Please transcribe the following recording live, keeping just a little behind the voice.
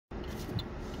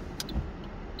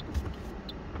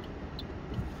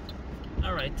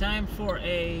Alright, time for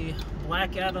a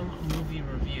Black Adam movie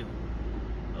review.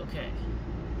 Okay,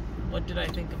 what did I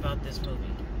think about this movie?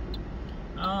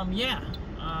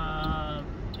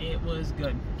 It was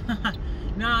good.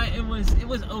 No, it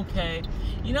was okay.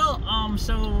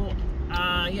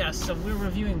 So we're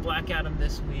reviewing Black Adam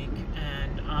this week,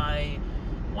 and I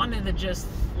wanted to just,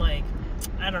 I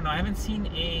don't know, I haven't seen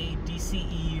a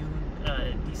DCEU,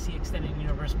 DC Extended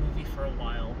Universe movie for a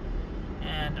while.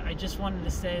 And I just wanted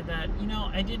to say that,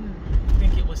 I didn't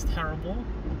think it was terrible.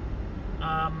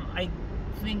 I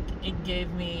think it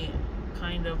gave me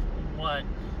kind of what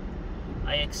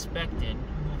I expected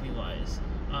movie-wise.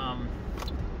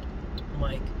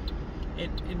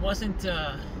 It wasn't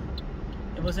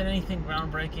anything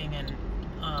groundbreaking, and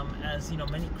as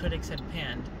many critics had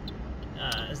panned,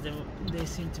 as they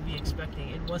seemed to be expecting,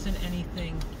 it wasn't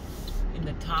anything in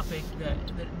the topic that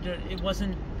it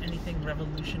wasn't anything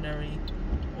revolutionary,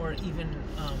 or even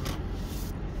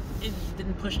it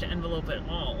didn't push the envelope at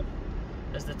all,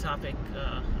 as the topic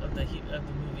of the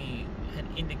movie had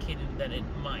indicated that it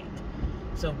might.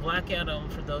 So Black Adam,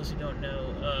 for those who don't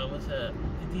know, was a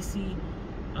DC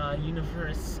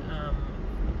universe.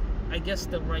 I guess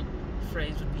the right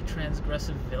phrase would be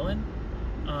transgressive villain,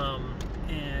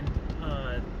 and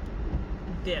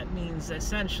that means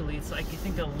essentially it's like, you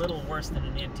think, a little worse than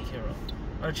an anti-hero,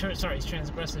 or it's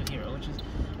transgressive hero, which is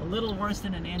a little worse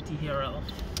than an anti-hero,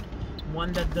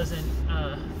 one that doesn't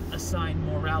assign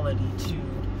morality to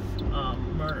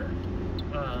murder.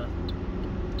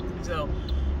 So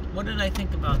what did I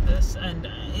think about this? And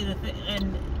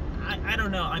I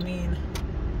don't know, I mean,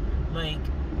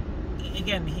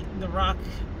 again, The Rock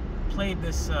played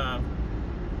this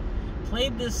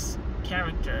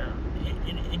character,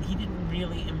 and he didn't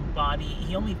really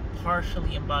he only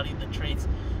partially embodied the traits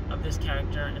of this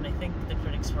character, and I think the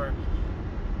critics were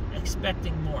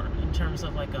expecting more in terms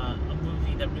of like a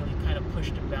movie that really kind of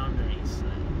pushed the boundaries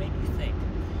and made you think.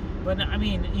 But I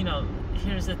mean,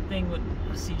 here's the thing with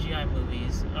CGI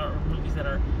movies, or movies that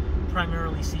are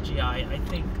primarily CGI. I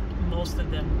think most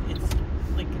of them, it's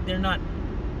like they're not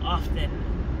often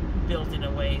built in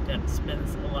a way that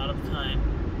spends a lot of time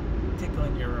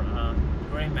tickling your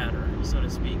gray matter, so to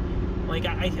speak.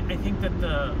 I think that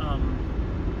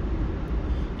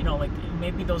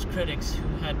maybe those critics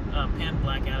who had panned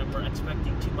Black Adam were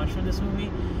expecting too much from this movie.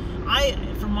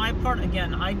 For my part,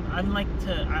 again, I like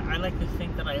to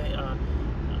think that I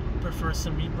prefer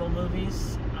cerebral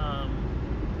movies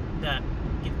that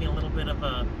give me a little bit of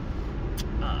a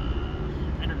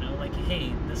I don't know,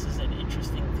 hey, this is an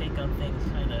interesting take on things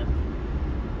kind of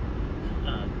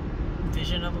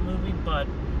vision of a movie. But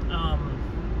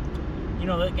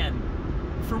again,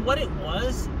 for what it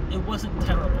wasn't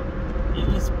terrible. It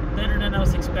was better than I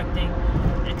was expecting.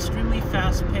 Extremely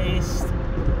fast-paced,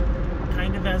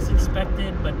 kind of as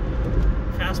expected, but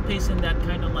fast-paced in that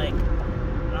kind of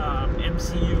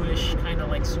MCU-ish kind of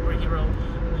superhero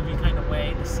movie kind of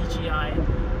way. The CGI,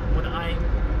 what I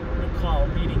recall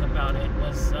reading about it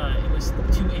was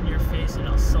too in-your-face and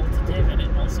assaultative, and it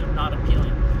also not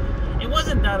appealing. It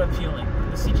wasn't that appealing.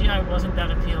 The CGI wasn't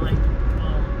that appealing.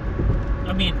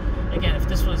 I mean, again, if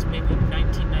this was maybe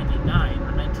 1999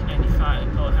 or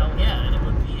 1995, oh hell yeah, and it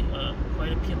would be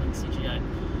quite appealing CGI.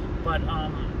 But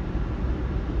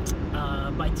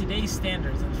by today's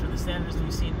standards, and for the standards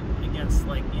we've seen against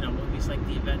movies like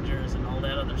The Avengers and all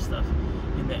that other stuff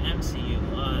in the MCU,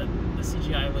 the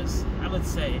CGI was, I would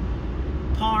say,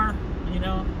 par,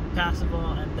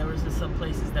 passable, and there was some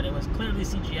places that it was clearly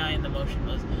CGI and the motion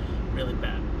was really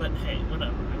bad. But hey,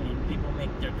 whatever. I mean, people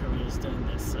make their careers doing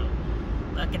this, so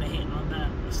not gonna hate on that.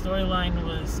 The storyline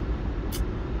was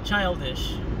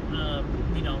childish,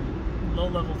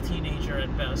 low-level teenager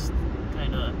at best,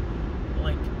 kind of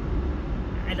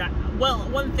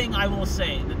one thing I will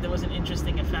say that there was an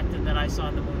interesting effect that I saw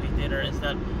in the movie theater is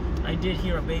that I did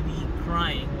hear a baby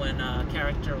crying when a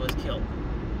character was killed.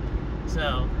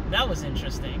 So that was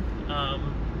interesting. I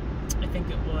think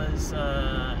it was.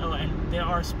 And there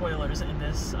are spoilers in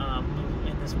this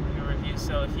movie review.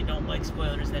 So if you don't like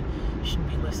spoilers, then you shouldn't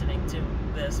be listening to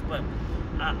this. But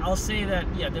I'll say that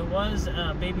there was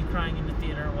a baby crying in the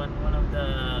theater when when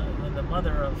the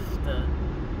mother of the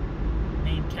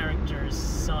main character's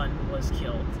son was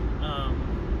killed,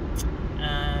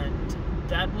 and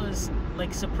that was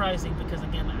surprising, because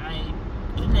again, I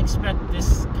didn't expect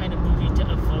this kind of movie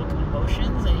to evoke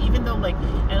emotions. And even though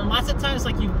and lots of times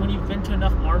when you've been to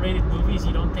enough R-rated movies,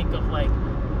 you don't think of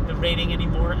the rating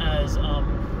anymore as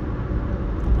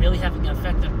really having an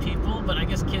effect on people. But I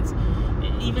guess kids,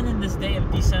 even in this day of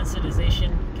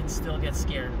desensitization, can still get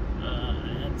scared,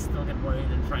 and still get worried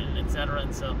and frightened, etc.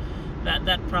 And so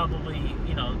that probably,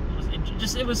 you know,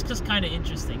 it was just kind of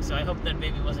interesting. So I hope that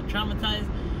baby wasn't traumatized,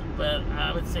 but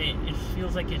I would say it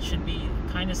feels like it should be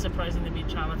kind of surprising to be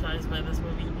traumatized by this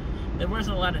movie. There was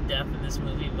a lot of death in this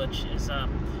movie, which is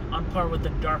on par with the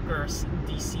darker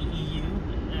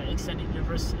DCEU extended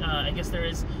universe. I guess there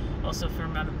is also a fair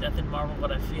amount of death in Marvel,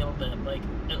 but I feel that, like,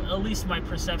 at least my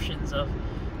perceptions of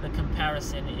the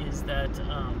comparison is that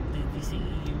the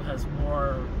DCEU has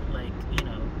more, like, you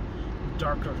know,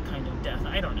 darker kind of death.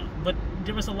 I don't know, but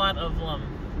there was a lot of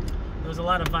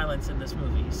violence in this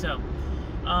movie. So,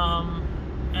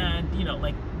 and you know,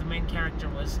 like, the main character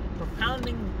was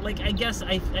propounding, like, I guess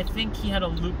I think he had a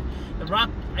loop. The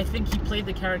Rock, I think he played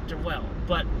the character well,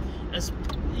 but as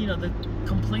you know, the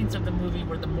complaints of the movie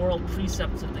were the moral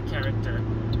precepts of the character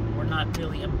were not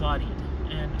really embodied,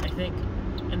 and I think.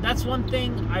 And that's one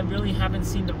thing I really haven't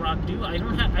seen The Rock do. I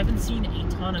haven't seen a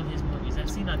ton of his movies. I've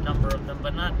seen a number of them,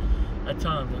 but not a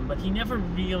ton of them. But he never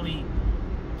really,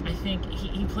 I think,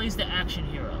 he plays the action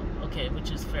hero, okay,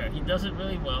 which is fair. He does it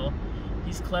really well.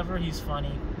 He's clever, he's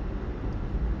funny,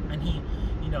 and he,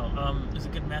 you know, is a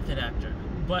good method actor.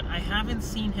 But I haven't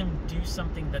seen him do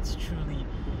something that's truly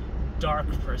dark,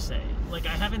 per se. Like,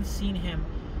 I haven't seen him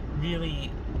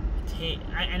really take,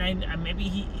 maybe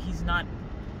he's not,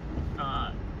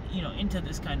 you know, into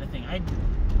this kind of thing.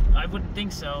 I wouldn't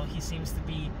think so. He seems to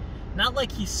be, not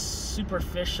like he's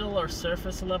superficial or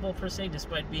surface level per se,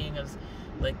 despite being as,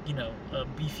 like, you know,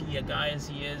 beefy a guy as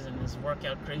he is and his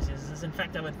workout crazy as he is. In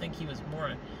fact, I would think he was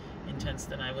more intense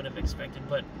than I would have expected.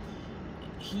 But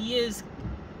he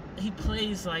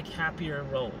plays, like, happier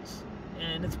roles,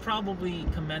 and it's probably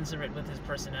commensurate with his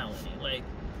personality. Like,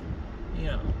 you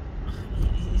know,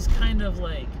 he's kind of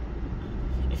like,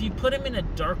 if you put him in a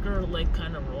darker, like,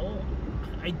 kind of role,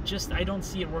 I don't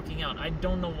see it working out. I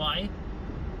don't know why.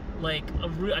 Like,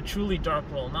 a truly dark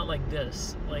role, not like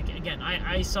this. Like, again,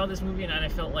 I saw this movie and I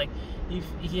felt like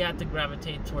he had to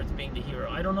gravitate towards being the hero.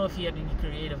 I don't know if he had any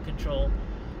creative control,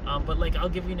 but, like, I'll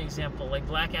give you an example. Like,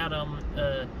 Black Adam,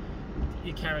 the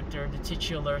character, the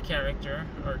titular character,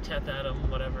 or Teth Adam,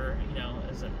 whatever, you know,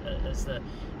 as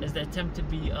the attempt to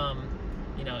be,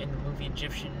 you know, in the movie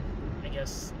Egyptian, I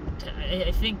guess.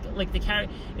 I think, like, the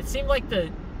character, it seemed like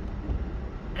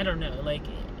I don't know, like,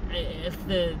 if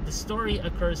the story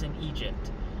occurs in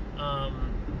Egypt,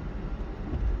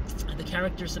 the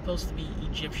character's supposed to be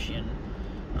Egyptian,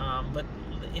 but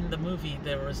in the movie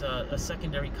there was a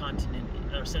secondary continent,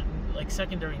 or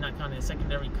secondary, not continent,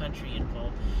 secondary country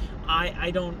involved.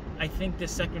 I think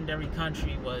this secondary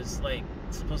country was, like,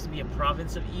 supposed to be a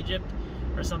province of Egypt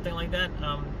or something like that.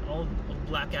 All of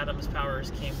Black Adam's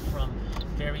powers came from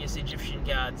various Egyptian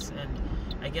gods, and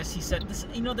I guess he said this,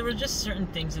 you know, there were just certain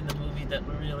things in the movie that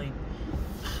were really,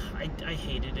 I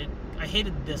hated it. I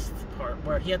hated this part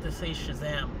where he had to say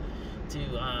Shazam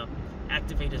to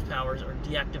activate his powers or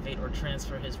deactivate or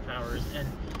transfer his powers, and,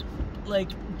 like,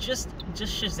 just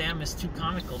Shazam is too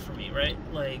comical for me, right?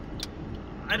 Like,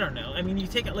 I don't know. I mean, you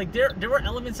take it, like, there were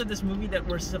elements of this movie that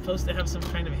were supposed to have some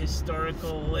kind of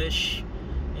historical-ish,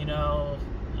 you know,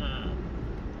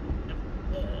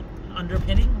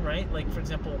 underpinning, right? Like, for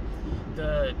example,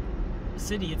 the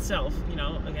city itself, you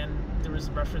know, again, there was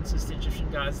references to Egyptian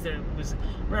gods. There was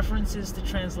references to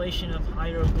translation of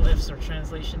hieroglyphs or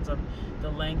translations of the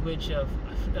language of,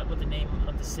 I forgot what the name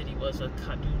of the city was, a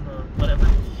Kadun or whatever.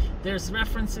 There's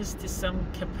references to some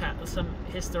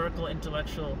historical,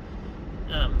 intellectual,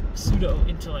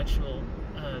 pseudo-intellectual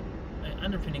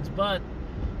underpinnings, but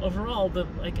overall, the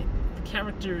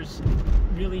characters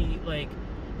really, like,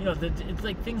 you know, it's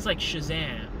like things like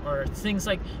Shazam, or things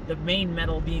like the main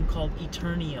metal being called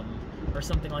Eternium, or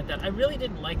something like that. I really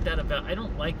didn't like that about, I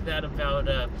don't like that about,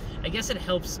 I guess it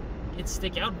helps it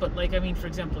stick out, but, like, I mean, for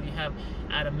example, you have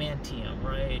Adamantium,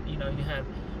 right? You know, you have,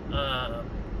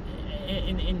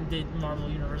 in the Marvel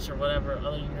universe or whatever,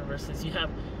 other universes, you have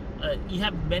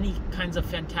many kinds of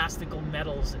fantastical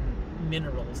metals and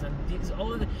minerals, and these,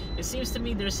 all of the, it seems to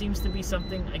me there seems to be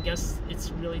something, I guess it's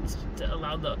really to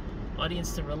allow the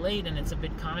audience to relate, and it's a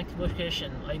bit comic bookish,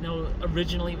 and I know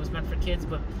originally it was meant for kids,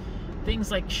 but things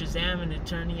like Shazam and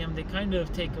Eternium, they kind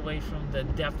of take away from the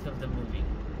depth of the movie.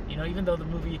 You know, even though the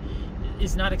movie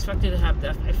is not expected to have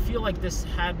depth, I feel like this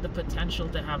had the potential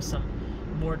to have some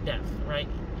more depth, right?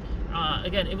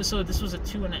 Again, this was a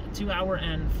 2 hour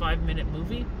and 5 minute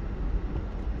movie.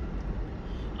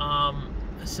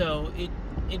 So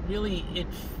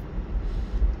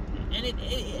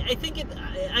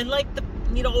I like the,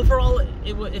 you know, overall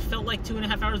it felt like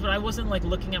 2.5 hours, but I wasn't, like,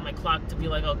 looking at my clock to be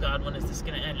like, oh god, when is this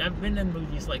gonna end? I've been in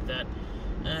movies like that,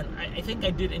 and I think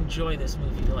I did enjoy this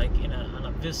movie, like, on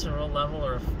a visceral level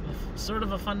or sort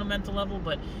of a fundamental level,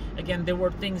 but again, there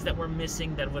were things that were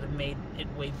missing that would have made it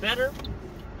way better.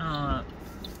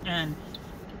 And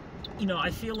you know,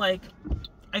 I feel like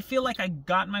I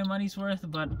got my money's worth,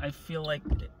 but I feel like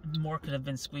more could have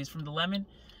been squeezed from the lemon.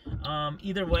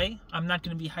 Either way, I'm not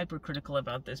going to be hypercritical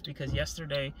about this, because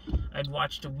yesterday I'd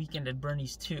watched A Weekend at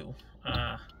Bernie's 2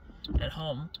 at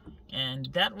home, and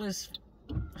that was,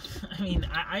 I mean,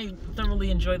 I thoroughly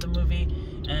enjoyed the movie,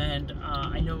 and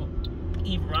I know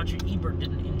Roger Ebert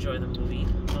didn't enjoy the movie,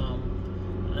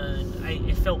 and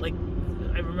it felt like,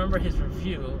 I remember his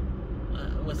review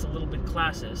was a little bit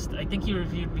classist. I think he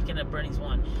reviewed Weekend at Bernie's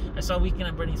 1. I saw Weekend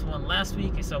at Bernie's 1 last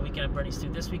week. I saw Weekend at Bernie's 2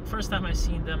 this week. First time I've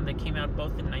seen them. They came out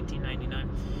both in 1999.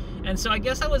 And so I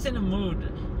guess I was in a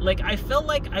mood. Like, I felt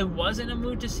like I was in a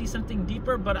mood to see something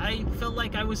deeper, but I felt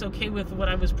like I was okay with what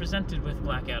I was presented with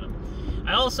Black Adam.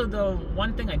 I also, though,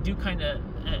 one thing I do kind of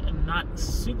am not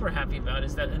super happy about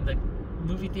is that in the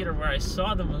movie theater where I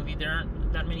saw the movie, there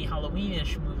aren't that many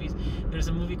Halloween-ish movies. There's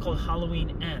a movie called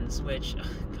Halloween Ends, which, oh,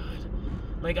 God.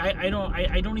 Like, I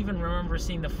don't even remember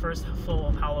seeing the first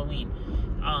full Halloween,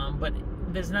 but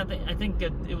there's nothing. I think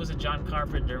it was a John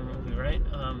Carpenter movie, right?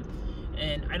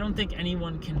 And I don't think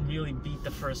anyone can really beat the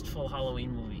first full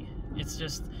Halloween movie. It's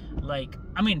just like,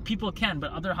 I mean, people can,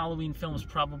 but other Halloween films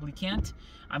probably can't.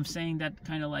 I'm saying that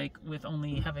kind of like with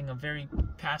only having a very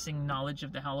passing knowledge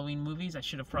of the Halloween movies. I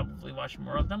should have probably watched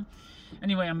more of them.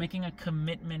 Anyway, I'm making a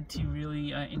commitment to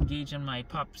really engage in my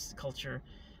pop culture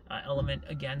element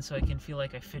again, so I can feel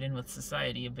like I fit in with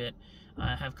society a bit,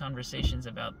 have conversations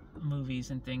about movies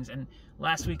and things. And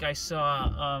last week I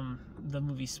saw the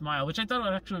movie Smile, which I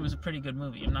thought actually was a pretty good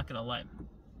movie, I'm not gonna lie.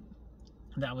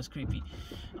 That was creepy.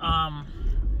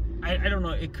 I don't know,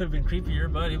 it could have been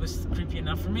creepier, but it was creepy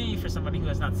enough for me, for somebody who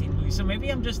has not seen movies. So maybe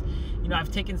I'm just, you know,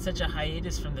 I've taken such a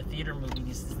hiatus from the theater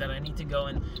movies that I need to go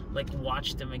and like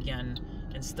watch them again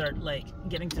and start like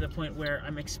getting to the point where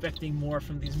I'm expecting more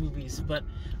from these movies. But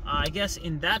I guess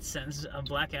in that sense,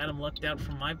 Black Adam lucked out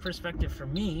from my perspective for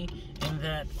me, in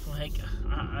that like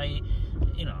I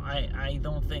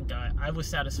don't think I was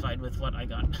satisfied with what I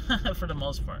got for the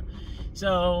most part.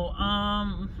 So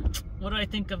what do I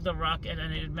think of The Rock? And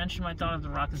I had mentioned my thought of The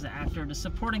Rock as an actor. The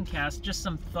supporting cast, just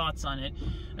some thoughts on it.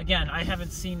 Again, I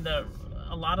haven't seen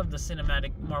a lot of the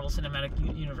Marvel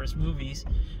Cinematic Universe movies,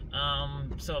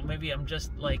 so maybe I'm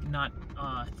just like not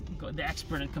the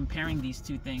expert in comparing these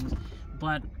two things.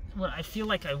 But what I feel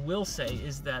like I will say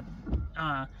is that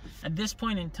at this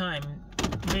point in time,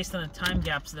 based on the time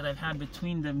gaps that I've had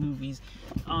between the movies,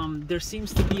 there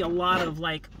seems to be a lot of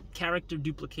like character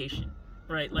duplication,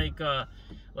 right? Like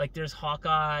there's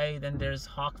Hawkeye, then there's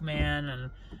Hawkman, and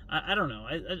I don't know.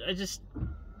 I just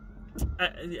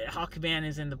Hawkman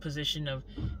is in the position of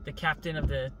the captain of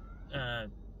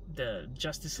the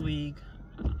Justice League.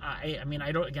 I mean,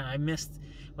 I missed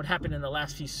what happened in the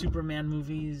last few Superman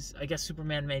movies. I guess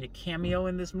Superman made a cameo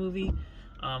in this movie,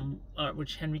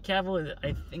 which Henry Cavill,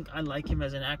 I think I like him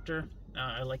as an actor.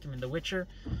 I like him in The Witcher,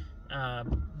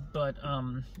 but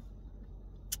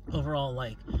overall,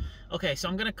 like, okay, so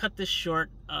I'm gonna cut this short.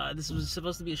 This was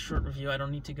supposed to be a short review. I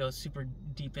don't need to go super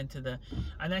deep into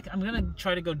I'm gonna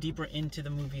try to go deeper into the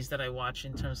movies that I watch,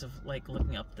 in terms of like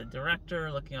looking up the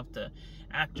director, looking up the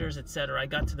actors, etc. I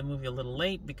got to the movie a little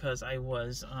late because I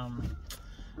was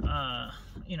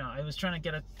you know, I was trying to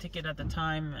get a ticket at the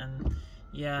time, and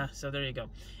yeah, so there you go.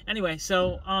 Anyway,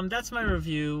 so that's my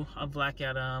review of Black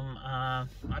Adam. I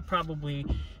probably,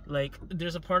 like,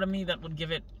 there's a part of me that would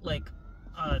give it like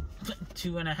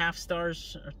 2.5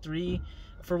 stars or 3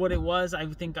 for what it was. I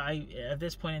think at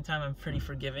this point in time I'm pretty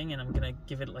forgiving, and I'm gonna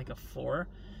give it like a 4,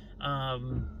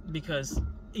 because,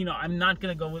 you know, I'm not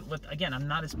gonna go with again, I'm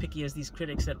not as picky as these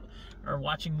critics that are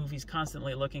watching movies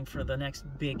constantly looking for the next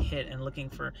big hit and looking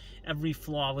for every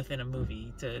flaw within a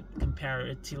movie to compare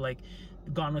it to like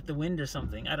Gone with the Wind or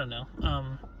something. I don't know.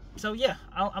 So yeah,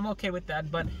 I'm okay with that,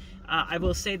 but I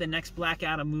will say the next Black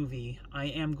Adam movie, I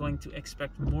am going to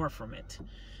expect more from it,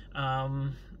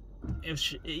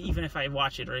 even if I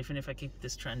watch it, or even if I keep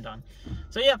this trend on.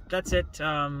 So yeah, that's it.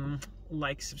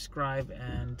 Like, subscribe,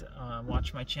 and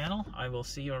watch my channel. I will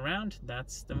see you around.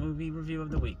 That's the movie review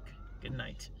of the week. Good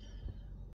night.